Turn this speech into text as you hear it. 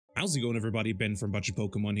How's it going, everybody? Ben from Budget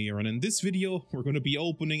Pokemon here, and in this video we're going to be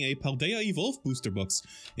opening a Paldea Evolved booster box.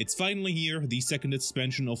 It's finally here, the second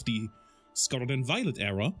expansion of the Scarlet and Violet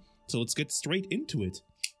era, so let's get straight into it.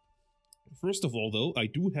 First of all though, I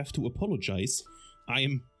do have to apologize.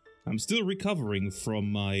 I'm still recovering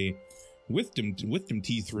from my wisdom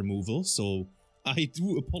teeth removal, so I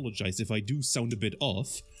do apologize if I do sound a bit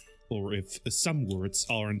off, or if some words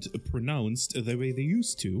aren't pronounced the way they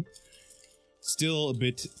used to. Still a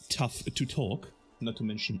bit tough to talk, not to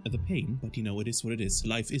mention the pain, but you know, it is what it is.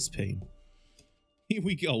 Life is pain. Here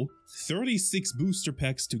we go. 36 booster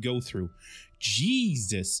packs to go through.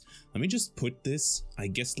 Jesus! Let me just put this, I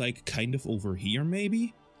guess, like, kind of over here,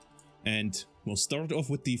 maybe? And we'll start off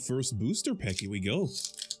with the first booster pack. Here we go.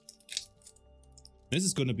 This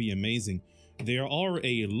is gonna be amazing. There are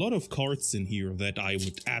a lot of cards in here that I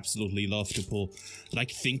would absolutely love to pull.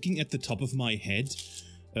 Like, thinking at the top of my head...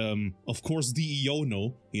 of course the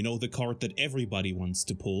Iono, you know, the card that everybody wants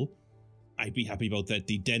to pull. I'd be happy about that.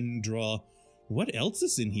 The Dendra. What else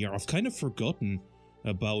is in here? I've kind of forgotten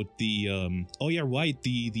about the, oh yeah, right,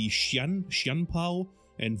 the Xianpao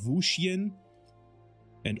and Wuxian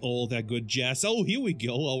and all that good jazz. Oh, here we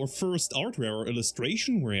go, our first art rare, or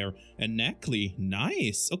illustration rare, a Nacli.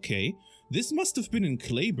 Nice, okay. This must have been in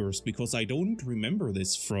Clayburst, because I don't remember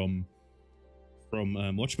this from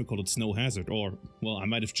whatchamacallit, Snow Hazard, or, well, I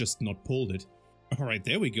might have just not pulled it. Alright,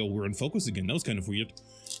 there we go, we're in focus again. That was kind of weird.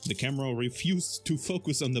 The camera refused to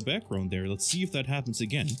focus on the background there. Let's see if that happens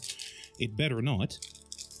again. It better not,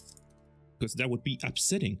 because that would be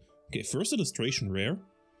upsetting. Okay, first illustration rare.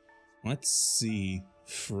 Let's see.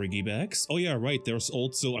 Friggy bags. Oh yeah, right, there's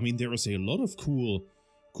also, I mean, there is a lot of cool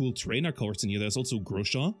trainer cards in here. There's also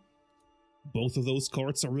Grosha. Both of those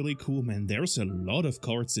cards are really cool, man. There's a lot of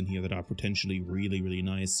cards in here that are potentially really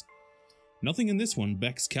nice. Nothing in this one,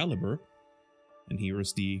 Baxcalibur. And here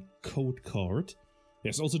is the code card.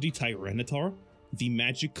 There's also the Tyranitar, the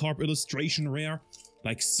Magikarp illustration rare.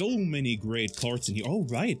 Like, so many great cards in here. Oh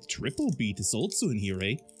right, Triple Beat is also in here,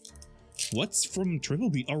 eh? What's from Triple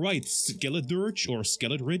Beat? Alright, Skeledirge or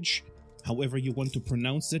Skeletridge, however you want to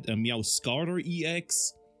pronounce it. A Meowscarter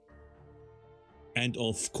EX. And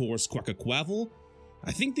of course Quackquavel.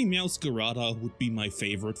 I think the Meowscarada would be my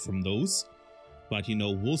favorite from those. But you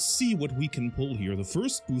know, we'll see what we can pull here. The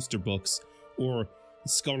first booster box, or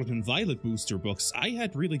Scarlet and Violet booster box, I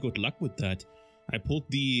had really good luck with that. I pulled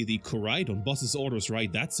the Koraidon, Boss's Orders,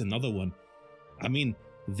 right, that's another one. I mean,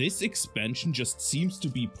 this expansion just seems to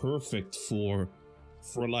be perfect for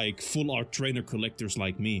like full art trainer collectors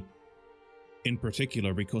like me. In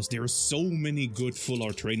particular, because there are so many good full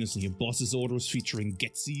art trainers in here. Boss's Orders featuring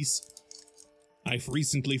Getzies. I've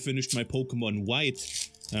recently finished my Pokemon White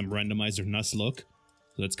randomizer Nuzlocke,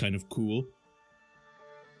 so that's kind of cool.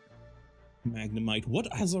 Magnemite. What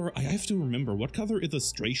other? I have to remember, what other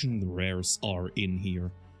illustration rares are in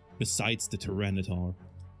here besides the Tyranitar?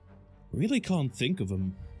 Really can't think of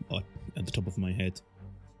them at the top of my head.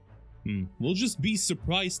 We'll just be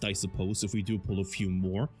surprised, I suppose, if we do pull a few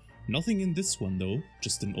more. Nothing in this one though,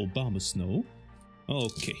 just an Obama Snow.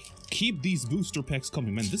 Okay, keep these booster packs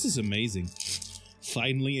coming, man, this is amazing.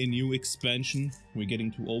 Finally a new expansion, we're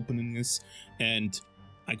getting to opening this, and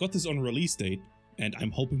I got this on release date, and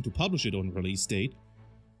I'm hoping to publish it on release date.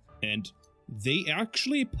 And they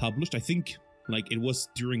actually published, I think, like it was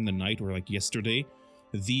during the night or like yesterday,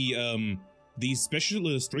 the special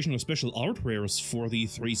illustration or special art rares for the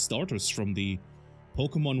 3 starters from the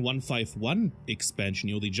Pokemon 151 expansion,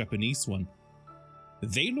 you know, the Japanese one.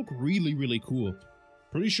 They look really cool.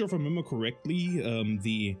 Pretty sure if I remember correctly,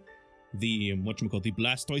 the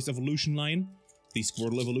Blastoise evolution line, the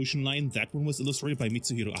Squirtle evolution line, that one was illustrated by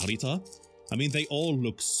Mitsuhiro Arita. I mean, they all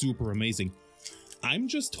look super amazing. I'm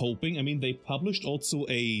just hoping, I mean, they published also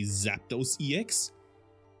a Zapdos EX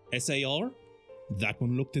SAR. That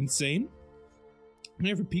one looked insane. And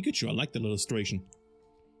I have a Pikachu, I like that illustration.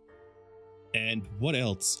 And what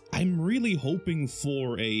else? I'm really hoping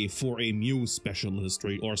for a Mew special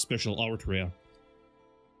illustrate or special art rare.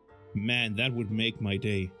 Man, that would make my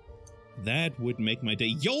day. That would make my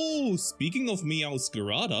day. Yo, speaking of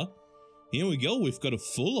Meowscarada, here we go, we've got a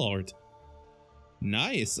full art.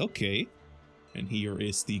 Nice, okay. And here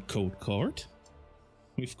is the code card.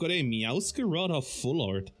 We've got a Meowscarada full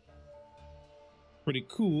art. Pretty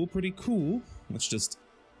cool, pretty cool. Let's just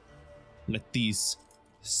let these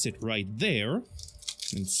sit right there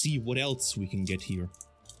and see what else we can get here.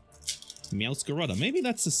 Meowscarada, maybe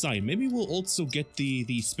that's a sign. Maybe we'll also get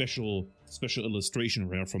the special illustration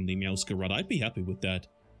rare from the Meowscarada. I'd be happy with that.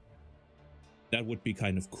 That would be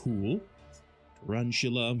kind of cool.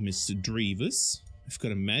 Tarantula, Mr. Drevis. We've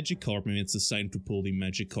got a Magikarp. Maybe it's assigned to pull the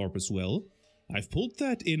Magikarp as well. I've pulled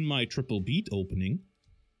that in my triple beat opening.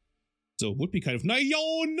 So it would be kind of nice.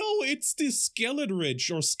 Yo, no, it's the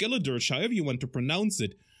Skeledirge or Skeledirge, however you want to pronounce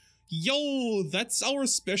it. Yo, that's our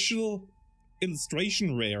special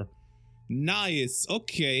illustration rare. Nice,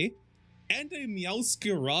 okay. And a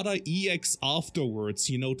Meowscarada EX afterwards,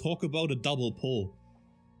 you know, talk about a double pull.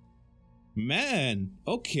 Man,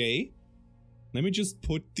 okay. Let me just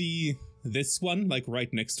put this one, like, right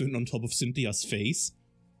next to it on top of Cynthia's face.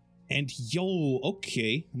 And yo,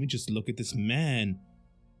 okay, let me just look at this, man.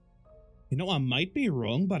 You know, I might be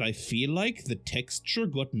wrong, but I feel like the texture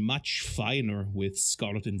got much finer with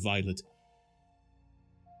Scarlet and Violet.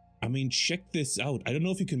 I mean, check this out. I don't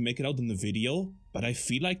know if you can make it out in the video, but I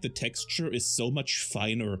feel like the texture is so much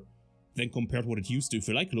finer than compared to what it used to. If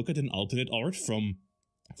you like, look at an alternate art from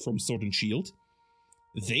Sword and Shield.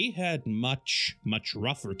 They had much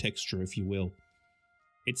rougher texture, if you will.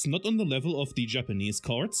 It's not on the level of the Japanese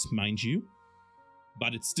cards, mind you,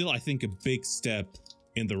 but it's still, I think, a big step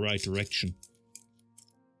in the right direction.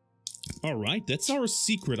 Alright, that's our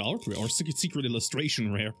secret art rare, our secret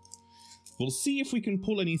illustration rare. We'll see if we can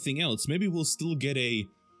pull anything else. Maybe we'll still get a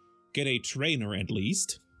trainer at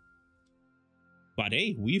least. But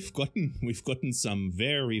hey, we've gotten some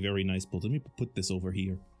very nice pulls. Let me put this over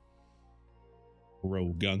here.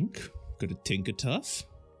 Rogunk, got a Tinkertuff,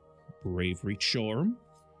 Bravery Charm,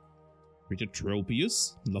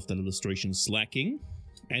 Ritatropius, love that illustration, Slacking,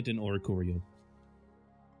 and an Oricorio.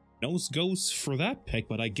 Nose goes for that pack,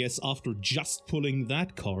 but I guess after just pulling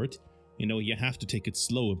that card, you know, you have to take it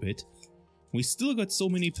slow a bit. We still got so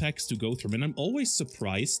many packs to go through, and I'm always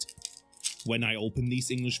surprised when I open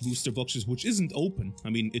these English booster boxes, which isn't open.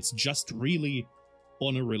 I mean, it's just really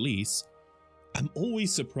on a release. I'm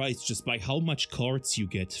always surprised just by how much cards you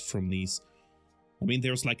get from these. I mean,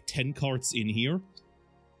 there's like 10 cards in here,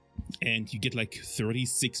 and you get like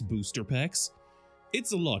 36 booster packs.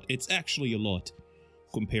 It's a lot. It's actually a lot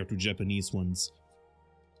compared to Japanese ones.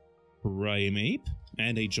 Primeape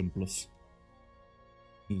and a Jumpluff.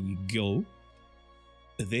 Here you go.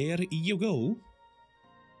 There you go.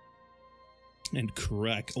 And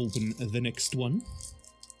crack open the next one.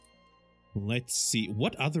 Let's see,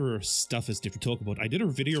 what other stuff is there to talk about? I did a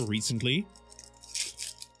video recently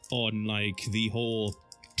on, like, the whole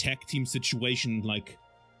tag team situation, like,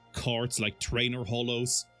 cards, like trainer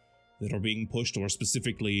holos that are being pushed, or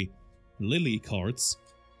specifically Lily cards,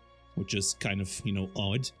 which is kind of, you know,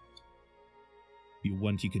 odd. If you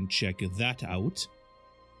want, you can check that out.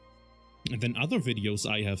 And then other videos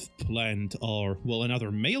I have planned are, well, another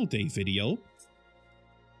Mail Day video.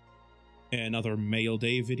 Another Mail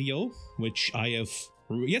Day video, which I have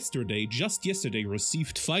just yesterday,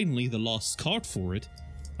 received finally the lost card for it.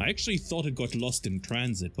 I actually thought it got lost in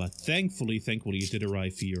transit, but thankfully it did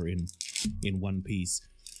arrive here in one piece.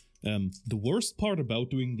 The worst part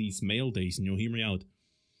about doing these Mail Days, and you'll hear me out,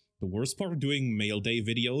 the worst part of doing Mail Day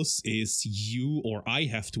videos is you or I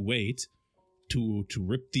have to wait to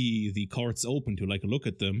rip the cards open, to like look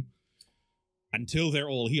at them, until they're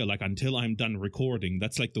all here, like until I'm done recording.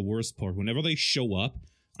 That's like the worst part. Whenever they show up,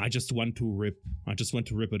 I just want to rip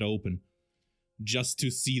it open, just to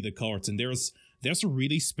see the cards. And there's a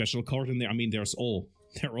really special card in there. I mean, they're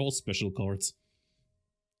all special cards.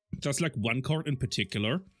 Just like one card in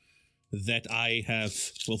particular that I have,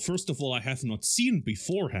 well, first of all, I have not seen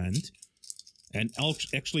beforehand, and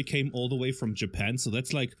actually came all the way from Japan. So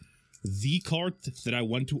that's like the card that I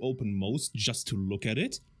want to open most, just to look at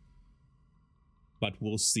it. But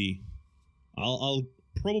we'll see. I'll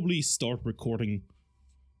probably start recording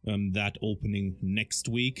that opening next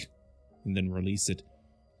week, and then release it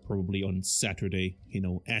probably on Saturday, you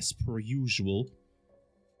know, as per usual.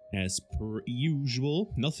 As per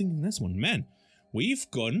usual. Nothing in this one. Man, we've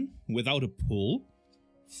gone without a pull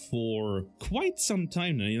for quite some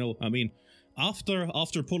time now, you know. I mean, after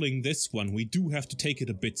pulling this one, we do have to take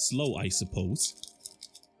it a bit slow, I suppose.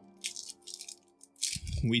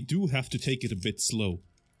 We do have to take it a bit slow.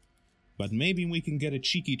 But maybe we can get a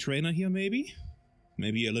cheeky trainer here, maybe?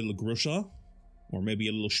 Maybe a little Grusha? Or maybe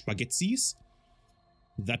a little Spaghettis?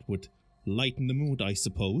 That would lighten the mood, I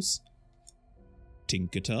suppose.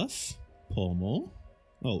 Tinkertuff. Pomo.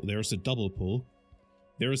 Oh, there's a double pull.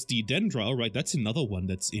 There's the Dendra. Alright, that's another one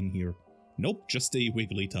that's in here. Nope, just a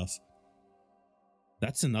Wigglytuff.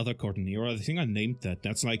 That's another card in here. I think I named that.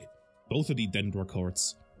 That's like both of the Dendra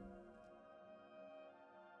cards.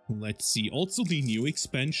 Let's see, also the new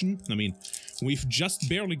expansion. I mean, we've just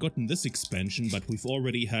barely gotten this expansion, but we've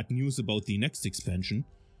already had news about the next expansion,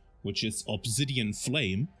 which is Obsidian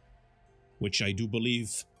Flame, which I do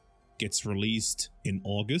believe gets released in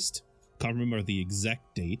August, Can't remember the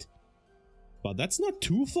exact date. But that's not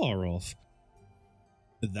too far off.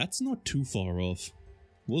 That's not too far off.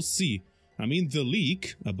 We'll see. I mean, the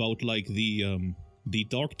leak about, like, the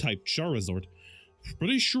Dark-type Charizard,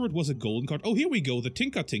 pretty sure it was a golden card. Oh, here we go, the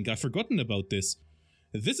Tinka-Tink. I've forgotten about this.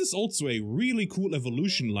 This is also a really cool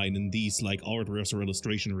evolution line in these, like, art rares or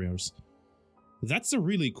illustration rares. That's a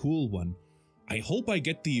really cool one. I hope I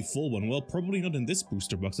get the full one. Well, probably not in this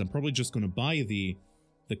booster box. I'm probably just gonna buy the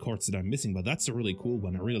cards that I'm missing, but that's a really cool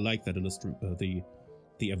one. I really like that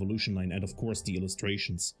the evolution line, and of course the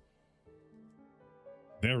illustrations.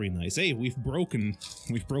 Very nice. Hey, we've broken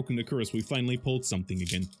the curse. We finally pulled something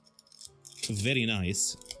again. Very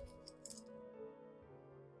nice.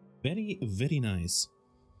 Very, very nice.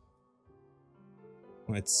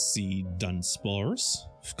 Let's see, Dunsparce.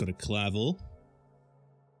 We've got a Clavel.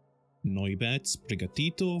 Noibat,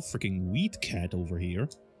 Sprigatito, freaking Wheat Cat over here.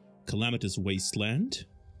 Calamitous Wasteland.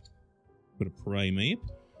 Got a Primeape.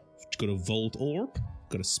 Got a Volt Orb.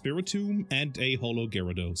 Got a Spiritomb and a Holo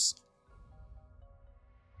Gyarados.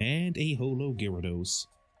 And a Holo Gyarados.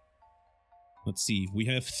 Let's see, we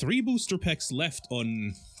have 3 booster packs left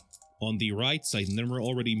on the right side, and then we're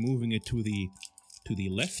already moving it to the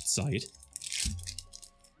left side.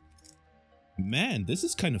 Man, this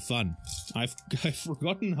is kind of fun. I've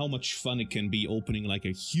forgotten how much fun it can be opening like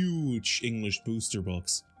a huge English booster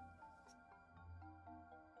box.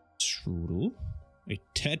 Strudel, a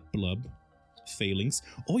Tedblub, Failings.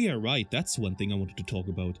 Oh yeah, right, that's one thing I wanted to talk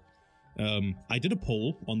about. I did a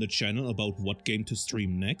poll on the channel about what game to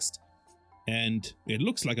stream next, and it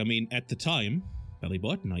looks like, I mean, at the time,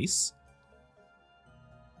 Bellybot, nice.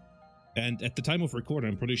 And at the time of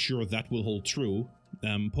recording, I'm pretty sure that will hold true.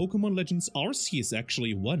 Pokemon Legends Arceus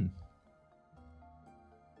actually won.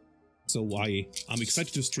 So I'm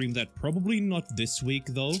excited to stream that. Probably not this week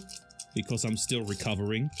though, because I'm still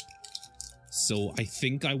recovering. So I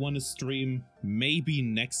think I want to stream maybe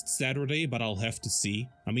next Saturday, but I'll have to see.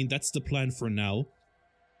 I mean, that's the plan for now.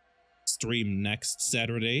 Stream next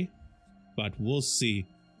Saturday, but we'll see.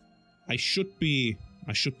 I should be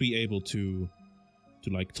able to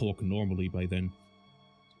like talk normally by then.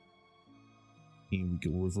 Here we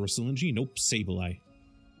go, Reversal Energy. Nope, Sableye.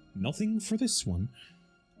 Nothing for this one.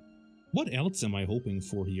 What else am I hoping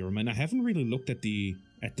for here? I mean, I haven't really looked at the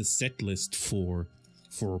set list for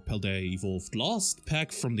Paldea Evolved. Last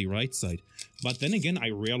pack from the right side. But then again, I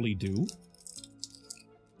rarely do.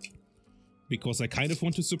 Because I kind of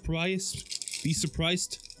want to be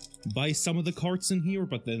surprised by some of the cards in here,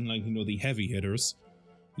 but then, like, you know, the heavy hitters,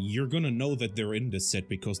 you're gonna know that they're in this set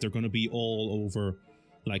because they're gonna be all over,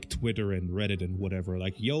 like, Twitter and Reddit and whatever.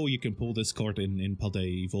 Like, yo, you can pull this card in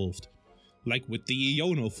Paldea Evolved. Like with the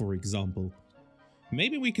Iono, for example.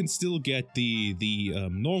 Maybe we can still get the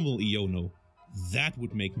normal Iono. That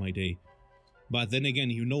would make my day. But then again,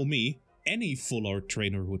 you know me, any full art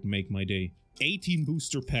trainer would make my day. 18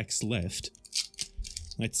 booster packs left.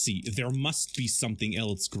 Let's see, there must be something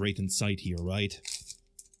else great inside here, right?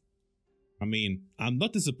 I mean, I'm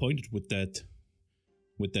not disappointed with that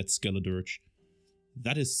Skeledirge.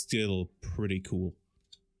 That is still pretty cool.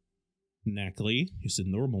 Knackley, here's a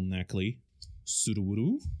normal Knackley.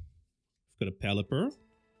 Sudowoodo. We've got a Pelipper.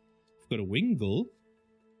 We've got a Wingull.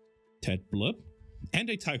 Tedblub. And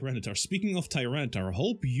a Tyranitar. Speaking of Tyranitar,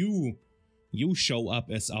 hope you show up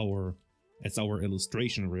as our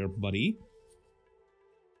illustration rare, buddy.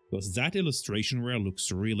 Because that illustration rare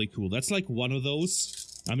looks really cool. That's like one of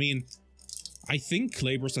those. I mean, I think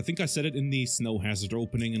Clayburst, I think I said it in the Snow Hazard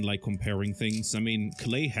opening and like comparing things. I mean,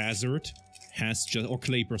 Clay Hazard has just, or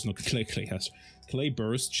Clayburst, no, Clay Hazard.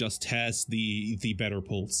 Clayburst just has the better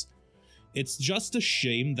pulls. It's just a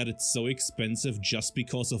shame that it's so expensive just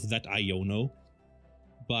because of that Iono.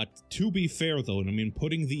 But to be fair though, I mean,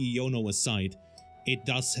 putting the Iono aside, it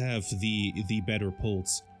does have the better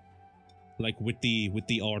pulls. Like with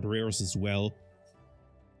the art rares as well.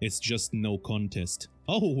 It's just no contest.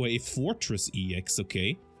 Oh, a Fortress EX,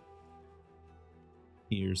 okay.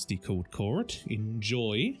 Here's the code card.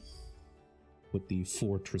 Enjoy. Put the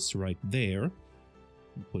Fortress right there.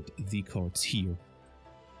 Put the cards here.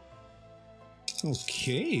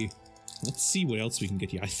 Okay. Let's see what else we can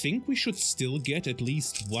get here. I think we should still get at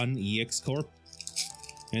least one EX card.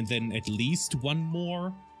 And then at least one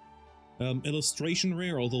more illustration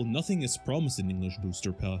rare, although nothing is promised in English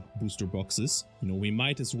booster boxes. You know, we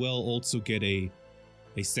might as well also get a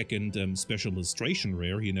second special illustration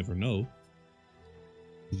rare, you never know.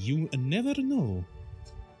 You never know.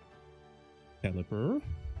 Pelipper.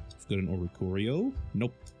 We've got an Oricorio.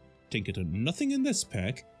 Nope. Tinkaton. Nothing in this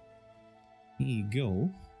pack. Here you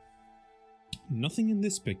go. Nothing in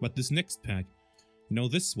this pack, but this next pack You know,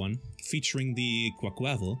 this one, featuring the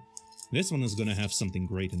Quaquavel, this one is gonna have something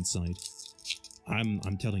great inside.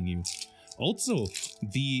 I'm telling you. Also,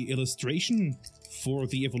 the illustration for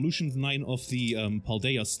the evolution line of the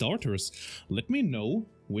Paldea starters, let me know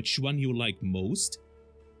which one you like most.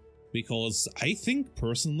 Because I think,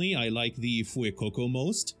 personally, I like the Fuecoco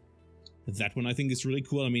most. That one I think is really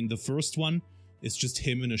cool. I mean, the first one is just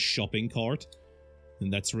him in a shopping cart.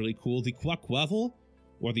 And that's really cool. The Quaquavel,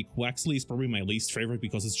 or the Quaxley, is probably my least favorite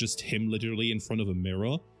because it's just him literally in front of a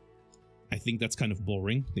mirror. I think that's kind of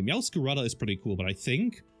boring. The Meowscarada is pretty cool, but I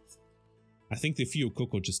think the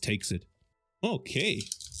Fuecoco just takes it. Okay.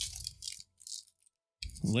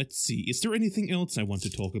 Let's see. Is there anything else I want to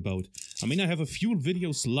talk about? I mean, I have a few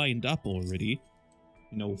videos lined up already.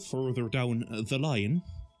 You know, further down the line.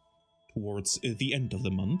 Towards the end of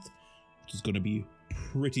the month. Which is gonna be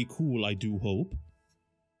pretty cool, I do hope.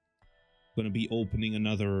 Gonna be opening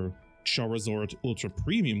another Charizard Ultra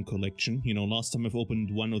Premium collection. You know, last time I've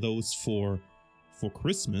opened one of those for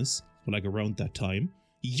Christmas. Like around that time.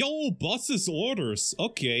 Yo, boss's orders!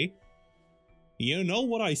 Okay. You know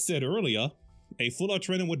what I said earlier? A full art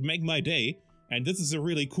trainer would make my day, and this is a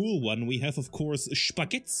really cool one. We have, of course,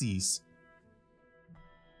 Spaghettis.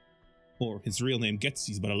 Or his real name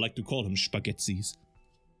Getsis, but I like to call him Spaghettis.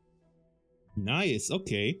 Nice,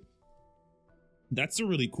 okay. That's a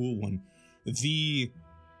really cool one. The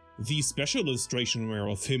special illustration rare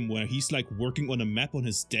of him where he's like working on a map on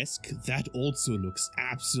his desk, that also looks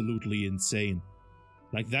absolutely insane.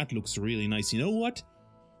 Like, that looks really nice. You know what?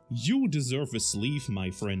 You deserve a sleeve,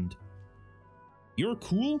 my friend. You're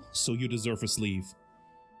cool, so you deserve a sleeve.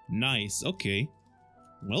 Nice, okay.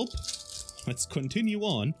 Well, let's continue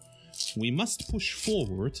on. We must push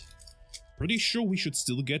forward. Pretty sure we should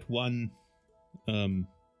still get one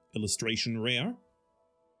illustration rare.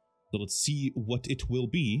 So let's see what it will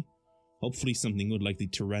be. Hopefully something good like the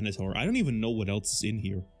Tyranitar. I don't even know what else is in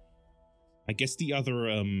here. I guess the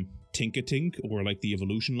other Tinkatink, or like the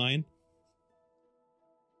evolution line.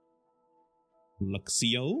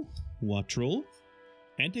 Luxio, Wattrel,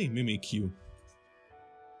 and a Mimikyu.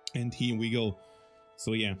 And here we go.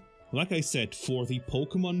 So yeah, like I said, for the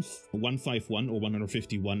Pokemon 151 or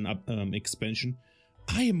 151 expansion,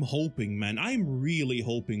 I am hoping, man, I'm really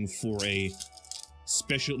hoping for a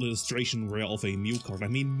special illustration rare of a Mew card. I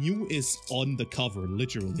mean, Mew is on the cover,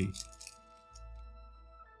 literally.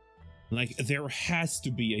 Like, there has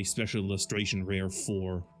to be a special illustration rare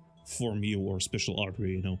for Mew or special art rare,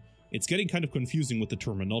 you know. It's getting kind of confusing with the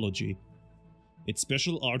terminology. It's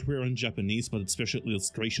special art rare in Japanese, but it's special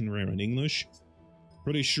illustration rare in English.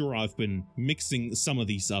 Pretty sure I've been mixing some of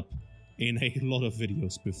these up in a lot of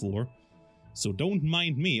videos before. So don't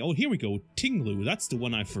mind me. Oh, here we go. Tinglu, that's the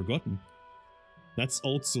one I've forgotten. That's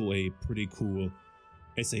also a pretty cool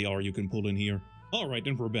SAR you can pull in here. Alright,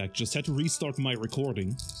 and we're back. Just had to restart my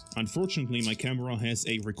recording. Unfortunately, my camera has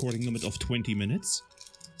a recording limit of 20 minutes.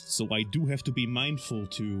 So I do have to be mindful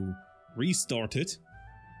to restart it,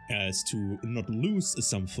 as to not lose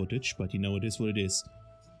some footage, but you know, it is what it is.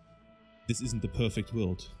 This isn't the perfect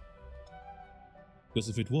world. Because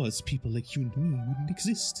if it was, people like you and me wouldn't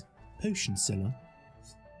exist. Potion seller.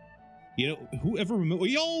 You know, whoever remember—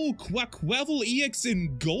 Yo! Quaquavel EX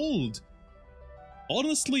in gold!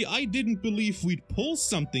 Honestly, I didn't believe we'd pull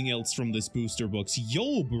something else from this booster box.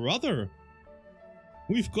 Yo, brother!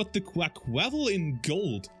 We've got the Quaquavel in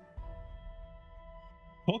gold.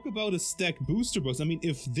 Talk about a stacked booster box. I mean,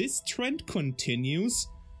 if this trend continues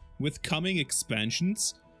with coming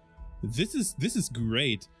expansions, this is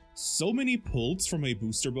great. So many pulls from a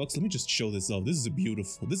booster box. Let me just show this off. This is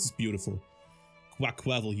beautiful. This is beautiful.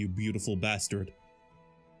 Quaquavel, you beautiful bastard.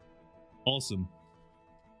 Awesome.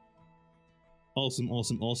 Awesome,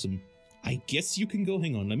 awesome, awesome. I guess you can go—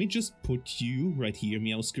 hang on, let me just put you right here,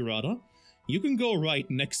 Meowscarada. You can go right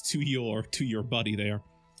next to your buddy there.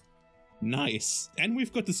 Nice. And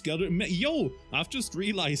we've got the Skeleton— Yo! I've just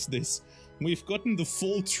realized this. We've gotten the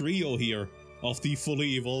full trio here of the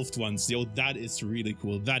fully evolved ones. Yo, that is really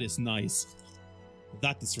cool. That is nice.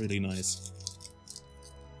 That is really nice.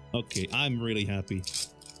 Okay, I'm really happy.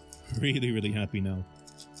 Really, really happy now.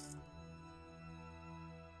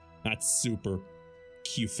 That's super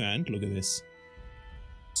cute. Look at this.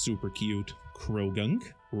 Super cute.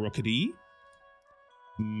 Krogunk, Rockety,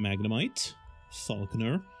 Magnemite,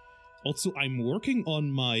 Falconer. Also, I'm working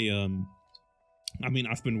on my, I mean,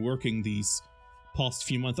 I've been working these past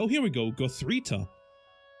few months. Oh, here we go. Gothrita.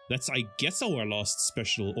 That's, I guess, our last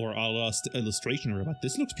special, or our last illustration rare, but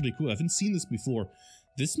this looks pretty cool. I haven't seen this before.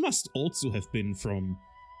 This must also have been from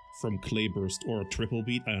Clayburst or Triple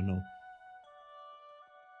Beat. I don't know.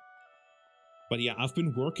 But yeah, I've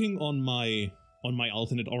been working on my on my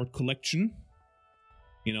alternate art collection.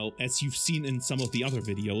 You know, as you've seen in some of the other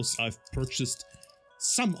videos, I've purchased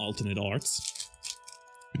some alternate arts.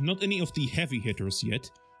 Not any of the heavy hitters yet,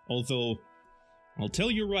 although I'll tell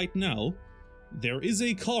you right now, there is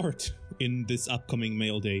a card in this upcoming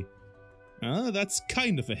mail day. That's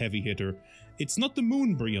kind of a heavy hitter. It's not the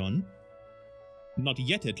Moonbryon, not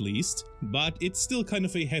yet at least, but it's still kind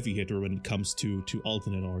of a heavy hitter when it comes to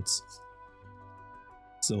alternate arts.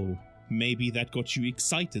 So maybe that got you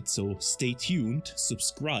excited, so stay tuned,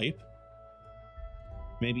 subscribe,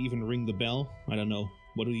 maybe even ring the bell. I don't know.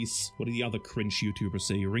 What do the other cringe YouTubers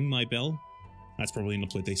say? Ring my bell? That's probably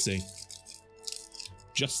not what they say.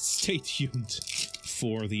 Just stay tuned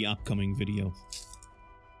for the upcoming video.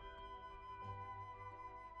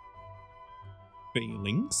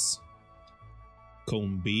 Failings.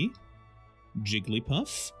 Combee.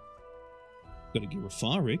 Jigglypuff. Got a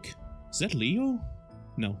Girafarik. Is that Leo?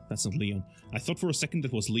 No, that's not Leon. I thought for a second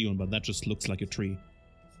that was Leon, but that just looks like a tree.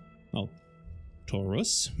 Oh.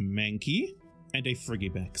 Taurus. Mankey. And a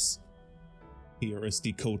Frigibax. Here is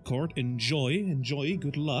the code card. Enjoy, enjoy,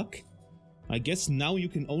 good luck. I guess now you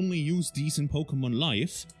can only use these in Pokemon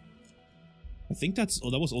Live. I think that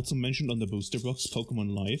was also mentioned on the booster box,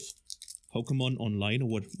 Pokemon Live. Pokemon Online,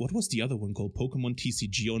 or what was the other one called? Pokemon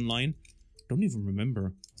TCG Online? Don't even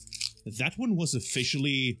remember. That one was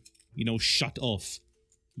officially, you know, shut off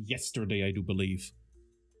yesterday, I do believe.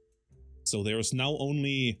 So there's now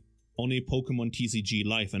only Pokemon TCG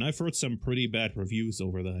Live, and I've heard some pretty bad reviews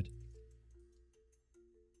over that.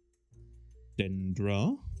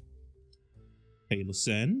 Dendra.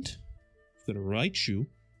 Hailsand. Got a Raichu.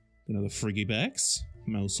 Another Frigibax.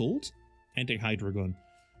 Mousehold. And a Hydreigon.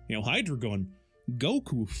 You know, Hydreigon.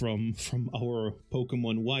 Goku from our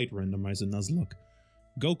Pokemon White randomizer Nuzlocke.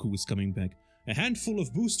 Goku is coming back. A handful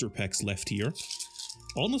of booster packs left here.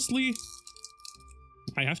 Honestly,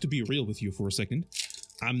 I have to be real with you for a second.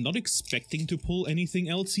 I'm not expecting to pull anything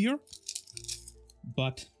else here.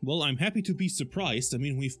 But, well, I'm happy to be surprised. I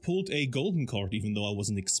mean, we've pulled a golden card, even though I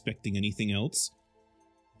wasn't expecting anything else.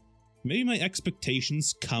 Maybe my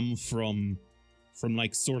expectations come from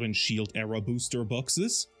like, Sword and Shield era booster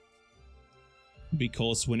boxes.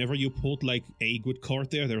 Because whenever you pulled, like, a good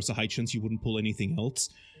card there, there's a high chance you wouldn't pull anything else.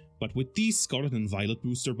 But with these Scarlet and Violet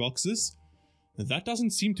booster boxes, that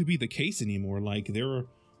doesn't seem to be the case anymore. Like,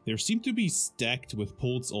 they seem to be stacked with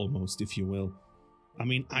pulls almost, if you will. I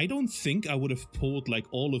mean, I don't think I would have pulled, like,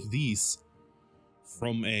 all of these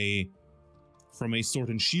from a Sword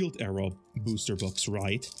and Shield era booster box,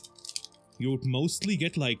 right? You would mostly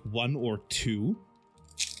get, like, 1 or 2.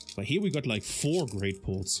 But here we got, like, 4 great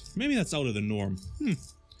pulls. Maybe that's out of the norm.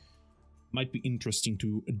 Might be interesting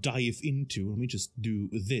to dive into. Let me just do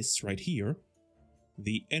this right here.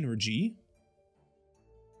 The energy.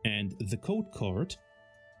 And the code card.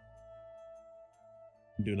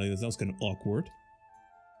 Do it like this. That was kind of awkward.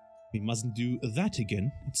 We mustn't do that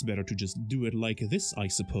again. It's better to just do it like this, I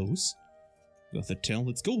suppose. Got the tell.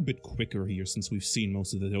 Let's go a bit quicker here since we've seen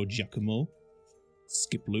most of the Giacomo.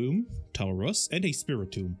 Skiploom, Tauros, and a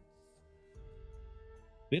Spiritomb.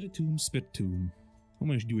 Spiritomb. How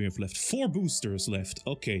much do we have left? 4 boosters left.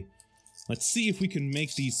 Okay. Let's see if we can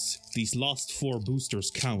make these last 4 boosters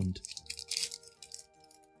count.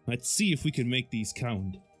 Let's see if we can make these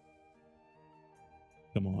count.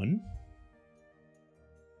 Come on.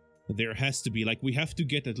 There has to be, like, we have to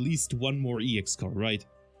get at least 1 more EX card, right?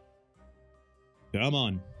 Come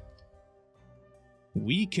on.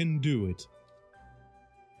 We can do it.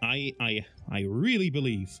 I really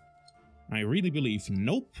believe. I really believe.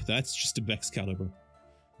 Nope, that's just a Excalibur.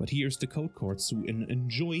 But here's the code card, so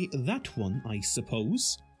enjoy that one, I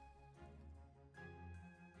suppose.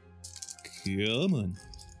 Come on.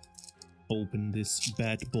 Open this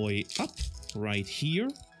bad boy up right here.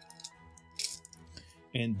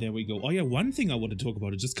 And there we go. Oh yeah, one thing I want to talk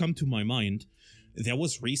about, it just come to my mind. There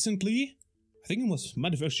was recently, I think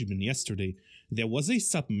might have actually been yesterday, there was a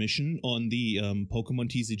submission on the Pokemon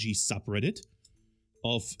TCG subreddit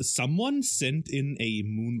of someone sent in a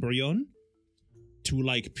Moonbryon to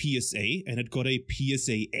like PSA, and it got a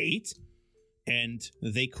PSA 8, and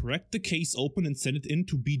they cracked the case open and sent it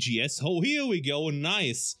into BGS. Oh, here we go,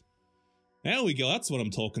 nice. There we go, that's what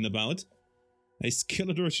I'm talking about. A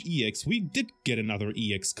Skeletor EX. We did get another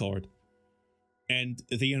EX card. And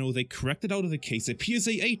they cracked it out of the case. A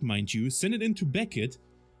PSA 8, mind you, sent it into Beckett,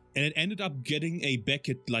 and it ended up getting a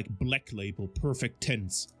Beckett, like, black label, perfect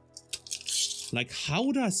tense. Like,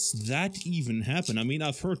 how does that even happen? I mean,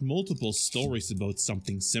 I've heard multiple stories about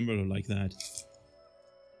something similar like that.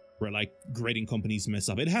 Where, like, grading companies mess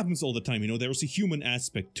up. It happens all the time, you know, there's a human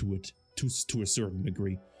aspect to it, to a certain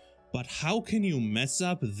degree. But how can you mess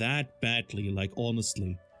up that badly, like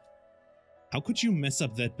honestly? How could you mess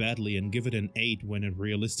up that badly and give it an 8 when it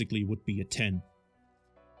realistically would be a 10?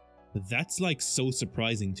 That's like so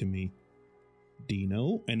surprising to me.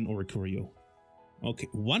 Dino and Oricorio. Okay,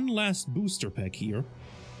 one last booster pack here,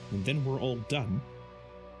 and then we're all done.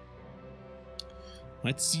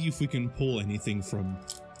 Let's see if we can pull anything from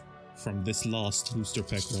this last booster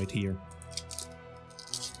pack right here.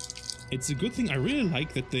 It's a good thing. I really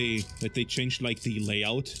like that they changed like the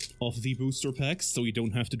layout of the booster packs, so you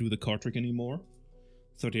don't have to do the card trick anymore.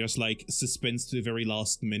 So there's like suspense to the very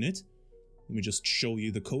last minute. Let me just show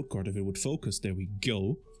you the code card if it would focus. There we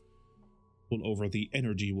go. Pull over the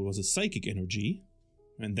energy, what was a psychic energy.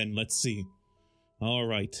 And then let's see.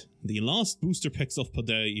 Alright, the last booster packs of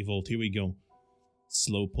Paldea Evolved. Here we go.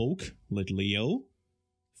 Slowpoke, Litleo.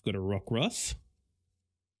 We've got a Rockruff.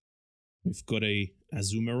 We've got a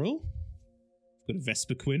Azumarill. We've got a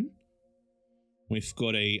Vespiquen. We've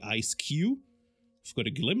got a Ice Cube. We've got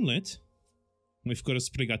a Glimlet. We've got a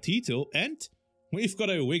Sprigatito. And we've got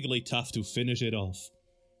a Wigglytuff to finish it off.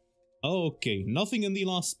 Okay, nothing in the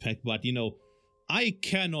last pack, but you know, I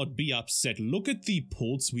cannot be upset. Look at the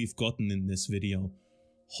pulls we've gotten in this video.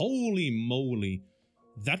 Holy moly.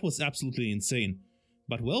 That was absolutely insane.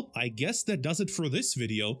 But well, I guess that does it for this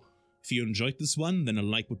video. If you enjoyed this one, then a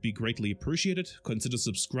like would be greatly appreciated. Consider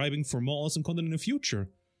subscribing for more awesome content in the future.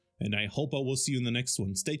 And I hope I will see you in the next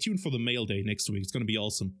one. Stay tuned for the mail day next week. It's gonna be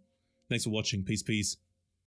awesome. Thanks for watching. Peace, peace.